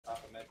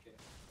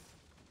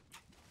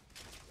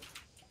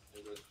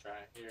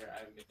Here, I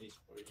have minis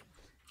for you.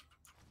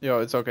 Yo,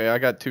 it's okay. I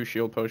got 2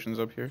 shield potions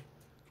up here.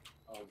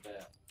 Oh,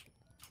 bet.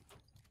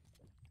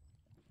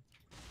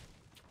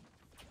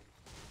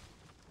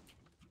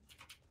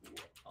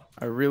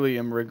 I really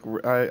am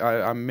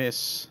I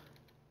miss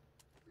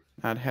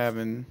not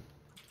having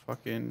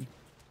fucking.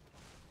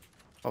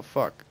 Oh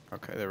fuck.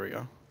 Okay, there we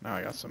go. Now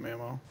I got some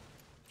ammo.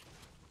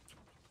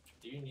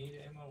 Do you need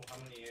ammo? How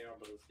many AR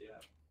bullets do you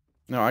have?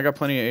 No, I got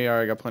plenty of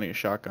AR. I got plenty of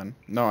shotgun.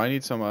 No, I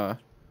need some.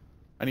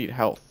 I need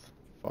health.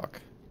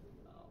 Fuck.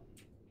 Oh.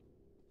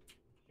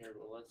 Here,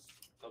 well, let's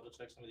double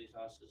check some of these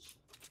houses.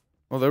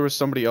 Well, there was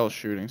somebody else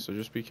shooting, so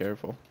just be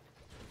careful.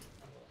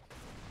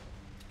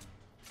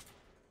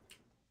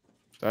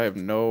 I have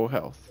no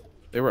health.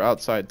 They were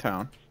outside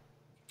town.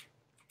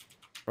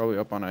 Probably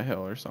up on a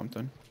hill or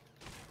something.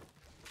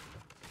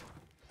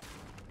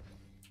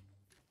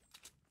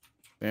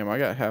 Damn, I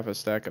got half a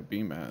stack of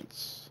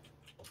B-mats.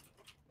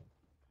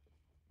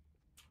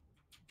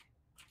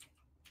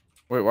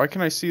 Wait, why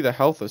can I see the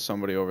health of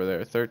somebody over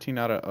there? 13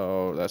 out of...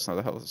 Oh, that's not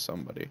the health of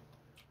somebody.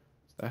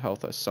 It's the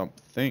health of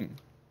something.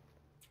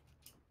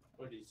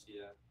 Where do you see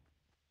that?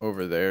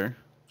 Over there.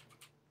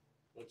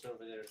 What's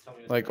over there? Tell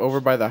me. Like, over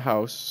by the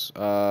house.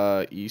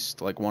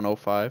 East, like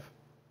 105.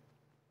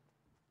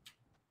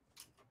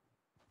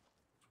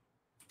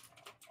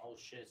 Oh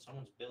shit,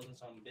 someone's building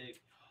something big.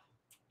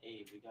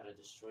 Hey, we gotta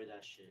destroy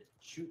that shit.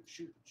 Shoot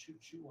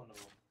one of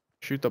them.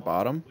 Shoot the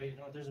bottom? Wait,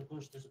 no, there's a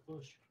bush.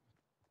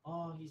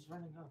 Oh, he's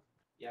running up.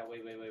 Yeah,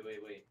 wait.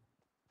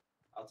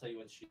 I'll tell you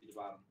when to shoot the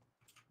bottom.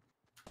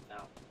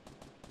 Now.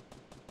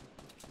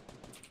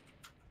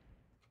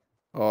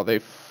 Oh, they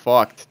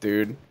fucked,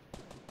 dude.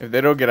 If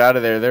they don't get out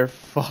of there, they're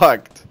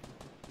fucked.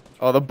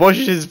 Oh, the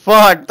bush is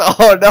fucked.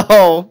 Oh,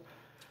 no.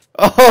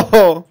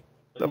 Oh,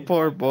 the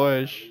poor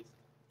bush.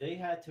 They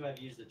had to have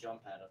used the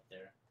jump pad up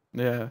there.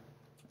 Yeah.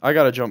 I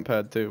got a jump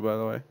pad, too, by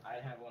the way. I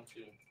have one,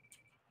 too.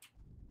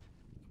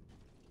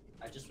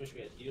 I just wish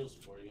we had heals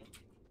for you.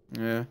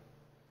 Yeah.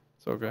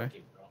 It's okay.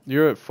 Okay, bro.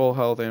 You're at full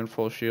health and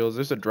full shields.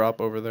 There's a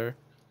drop over there.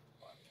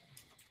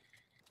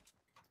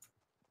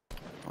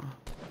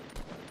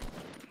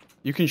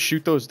 You can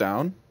shoot those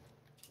down?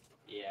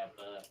 Yeah,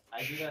 but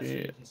I do that so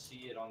you can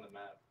see it on the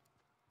map.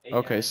 Hey,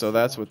 Okay, yeah, so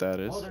that's what that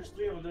is. Oh, there's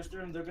 3 of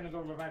them. They're gonna go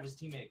revive his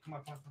teammate. Come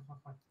on.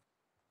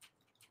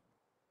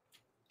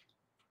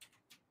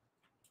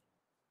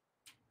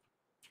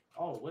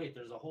 Oh, wait,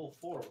 there's a whole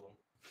 4 of them.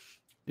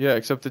 Yeah,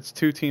 except it's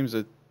 2 teams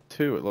of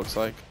 2, it looks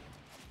like.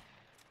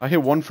 I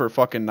hit one for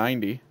fucking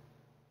 90.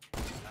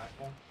 Knock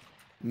one?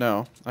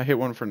 No, I hit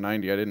one for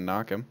 90. I didn't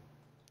knock him.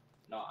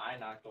 No, I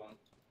knocked one.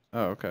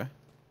 Oh, okay.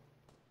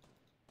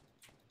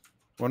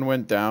 One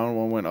went down,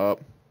 one went up.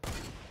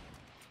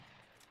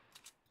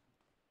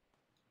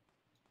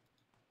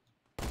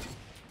 I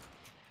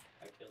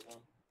killed one.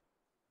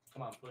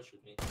 Come on, push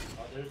with me.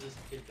 Oh, there's this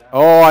kid down.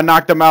 Oh, I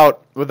knocked him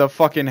out with a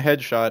fucking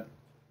headshot.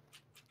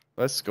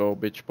 Let's go,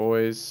 bitch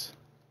boys.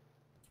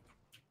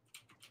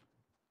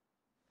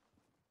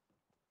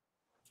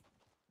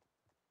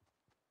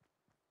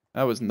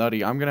 That was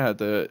nutty. I'm gonna have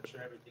to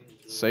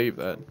save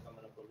that.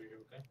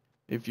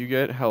 If you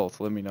get health,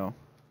 let me know.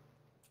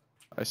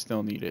 I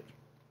still need it.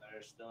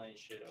 There still ain't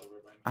shit over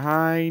by me.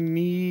 I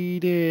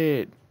need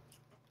it.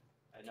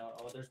 I know.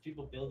 Oh, there's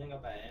people building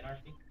up at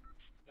Anarchy. You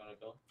wanna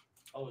go?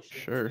 Oh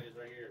shit, Sure. this guy's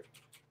right here.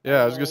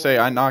 Yeah, I was gonna say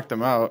I knocked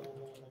him out.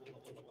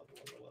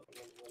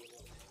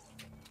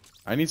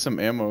 I need some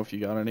ammo if you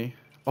got any.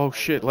 Oh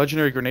shit,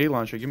 legendary grenade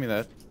launcher. Give me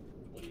that.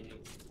 What do you need?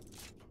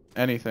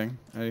 Anything.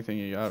 Anything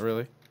you got,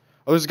 really.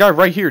 Oh, there's a guy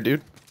right here,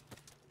 dude.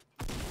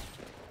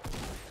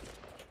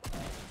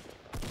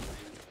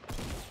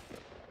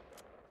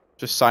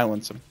 Just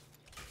silence him.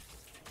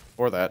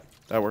 Or that.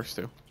 That works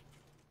too.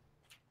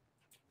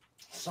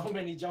 So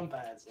many jump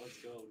pads. Let's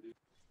go, dude.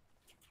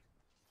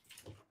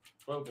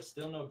 Bro, but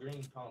still no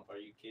green pump. Are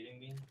you kidding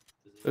me?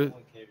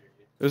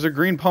 There's a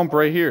green pump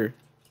right here.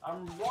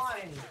 I'm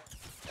blind.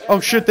 Oh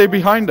shit, they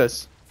behind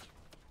us.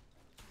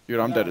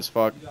 Dude, I'm dead as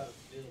fuck. You gotta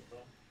feel it, bro.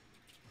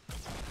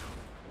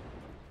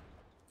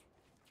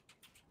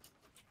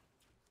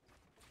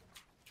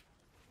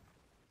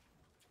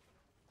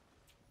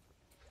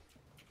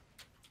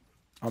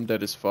 I'm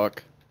dead as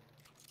fuck.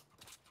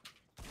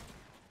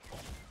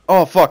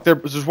 Oh fuck,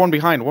 there's one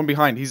behind, one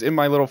behind. He's in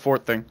my little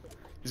fort thing.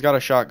 He's got a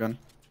shotgun.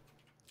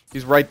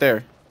 He's right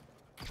there.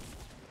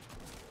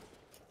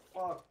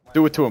 Fuck,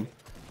 Do it to him.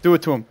 Do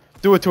it to him.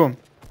 Do it to him.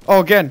 Oh,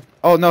 again.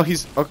 Oh, no,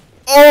 he's...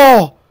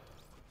 Oh!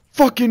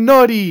 Fucking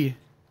nutty!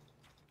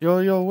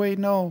 Yo, wait,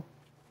 no.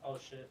 Oh,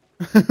 shit.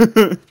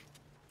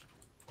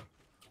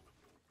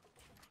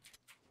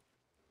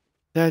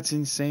 That's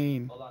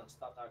insane. Hold on,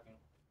 stop talking.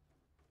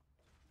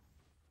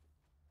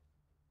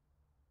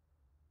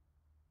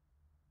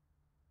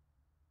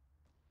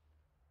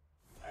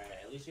 Alright,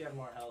 at least you have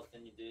more health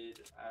than you did.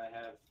 I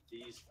have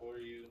these for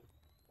you.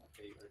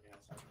 Okay, you already have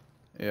some.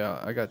 Yeah,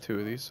 I got 2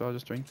 of these, so I'll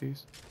just drink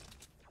these.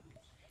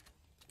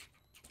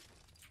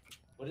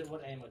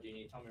 What ammo do you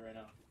need? Tell me right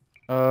now.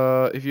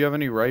 If you have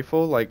any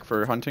rifle, like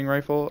for hunting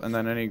rifle, and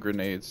then any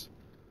grenades.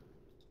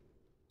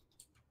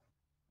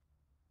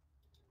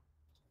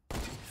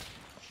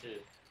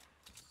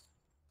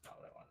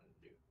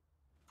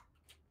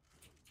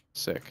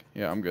 Sick.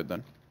 Yeah, I'm good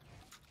then.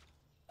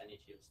 I need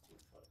heals too.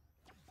 Fuck.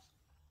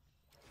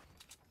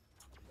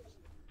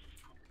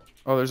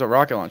 Oh, there's a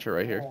rocket launcher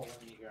right here. Oh,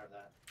 let me grab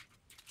that.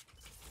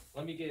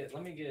 Let me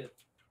get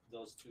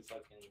those 2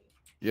 fucking.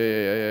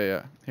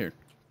 Yeah. Here.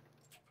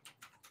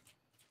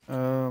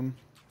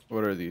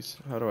 What are these?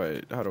 How do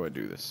I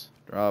do this?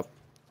 Drop.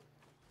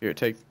 Here,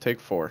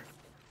 take 4.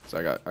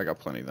 So I got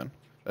plenty then.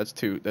 That's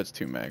two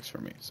mags for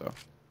me, so.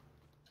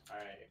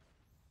 Alright.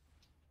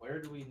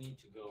 Where do we need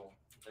to go?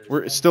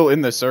 We're still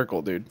in the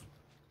circle, dude.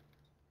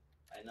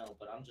 I know,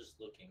 but I'm just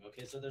looking.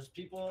 Okay, so there's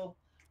people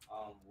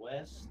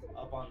west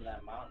up on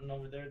that mountain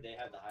over there. They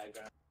have the high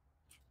ground.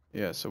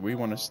 Yeah, so we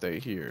want to stay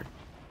here.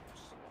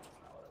 That's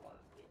not what I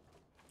wanted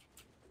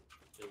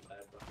to do. Feel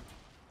bad, bro.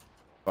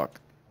 Fuck.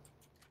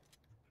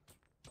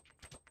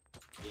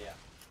 Yeah.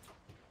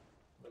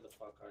 Where the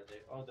fuck are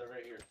they? Oh, they're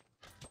right here.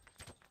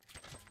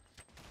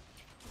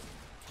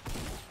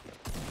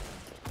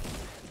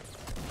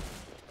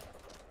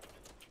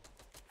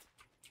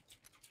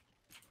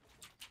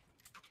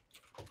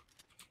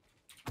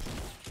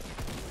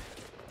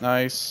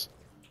 Nice.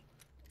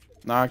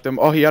 Knocked him.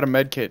 Oh, he had a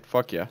med kit.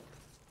 Fuck yeah.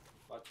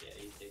 Fuck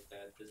yeah, you take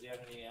that. Does he have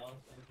anything else?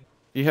 Anything?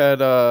 He had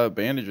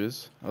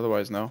bandages.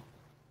 Otherwise, no.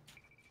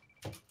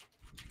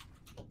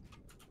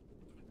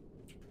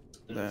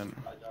 There's Then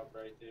a job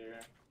right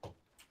there.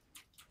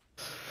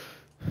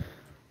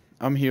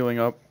 I'm healing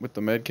up with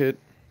the med kit.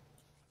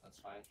 That's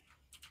fine.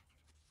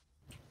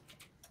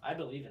 I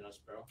believe in us,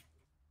 bro.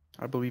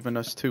 I believe in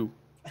us too.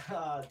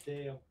 Ah,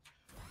 damn.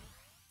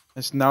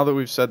 It's now that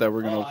we've said that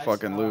we're gonna I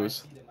fucking see,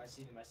 lose. I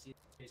see them.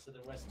 Okay, so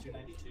they're west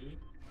 292.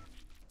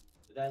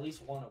 Is that at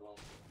least one of them?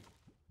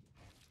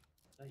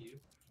 Is that you?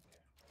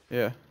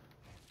 Yeah.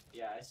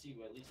 Yeah, I see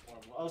at least one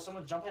of them. Oh,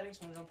 someone jump heading.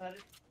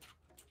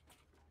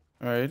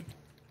 All right.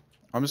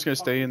 I'm just gonna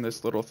stay in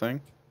this little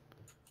thing.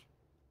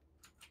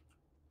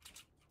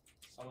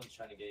 Someone's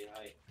trying to get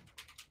height.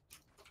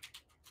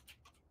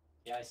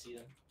 Yeah, I see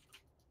them.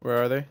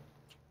 Where are they?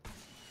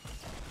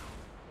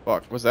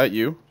 Fuck. Was that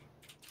you?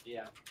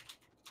 Yeah.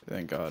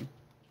 Thank God.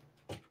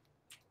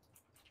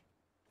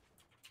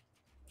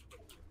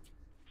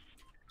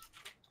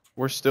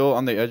 We're still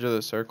on the edge of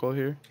the circle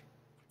here.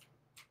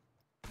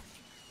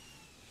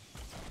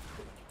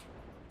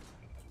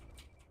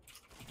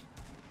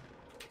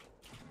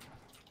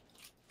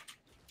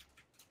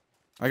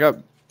 I got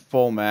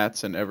full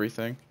mats and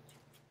everything.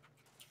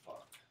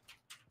 Fuck.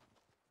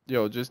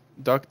 Yo, just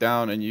duck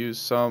down and use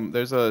some.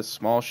 There's a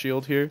small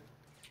shield here.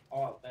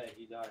 Oh, I bet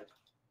he died.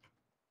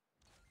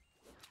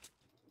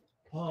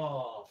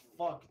 Oh,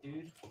 fuck,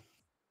 dude.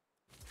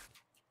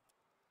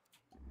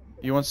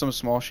 You want some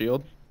small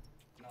shield?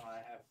 No, I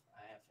have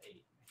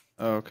 8.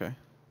 Oh, okay.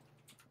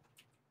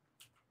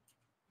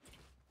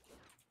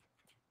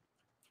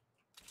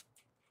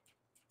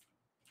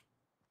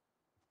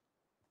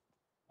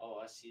 Oh,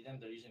 I see them.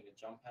 They're using a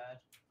jump pad.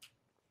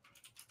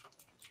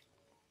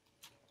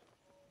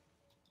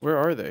 Where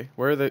are they?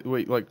 Where are they?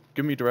 Wait, like,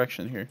 give me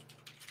direction here.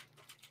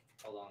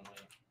 Hold on,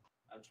 wait.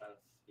 I'm trying to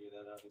figure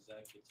that out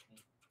exactly.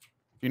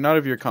 Do you not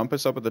have your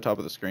compass up at the top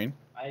of the screen?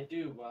 I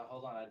do, but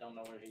hold on. I don't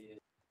know where he is.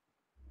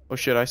 Oh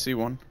shit, I see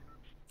one.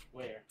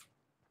 Where?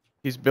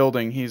 He's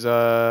building. He's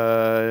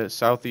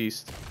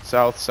southeast.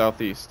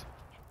 Southeast.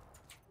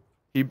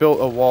 He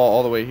built a wall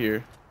all the way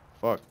here.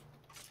 Fuck.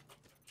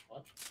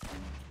 What?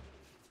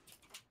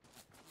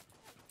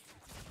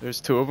 There's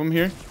 2 of them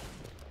here.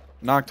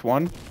 Knocked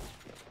one. Damn,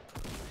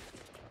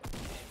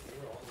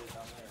 you're all the way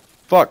down there.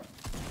 Fuck.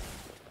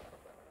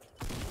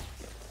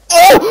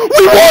 Oh,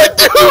 we won,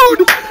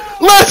 dude!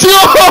 Let's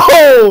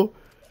go!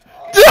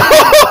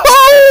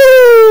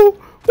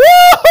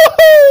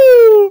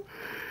 Woo!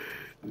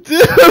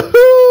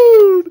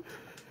 Dude!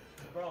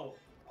 Bro,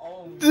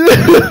 oh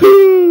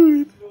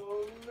Dude!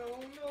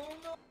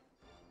 no.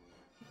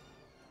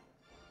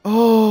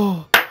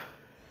 Oh!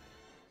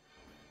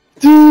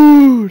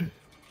 Dude!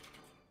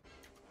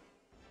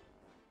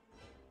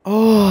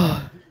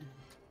 Oh!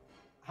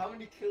 How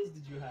many kills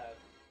did you have?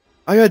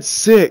 I got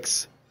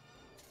 6.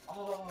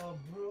 Oh,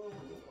 bro.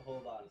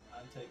 Hold on.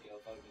 I'm taking a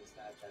fucking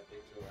Snapchat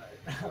picture right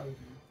now, dude.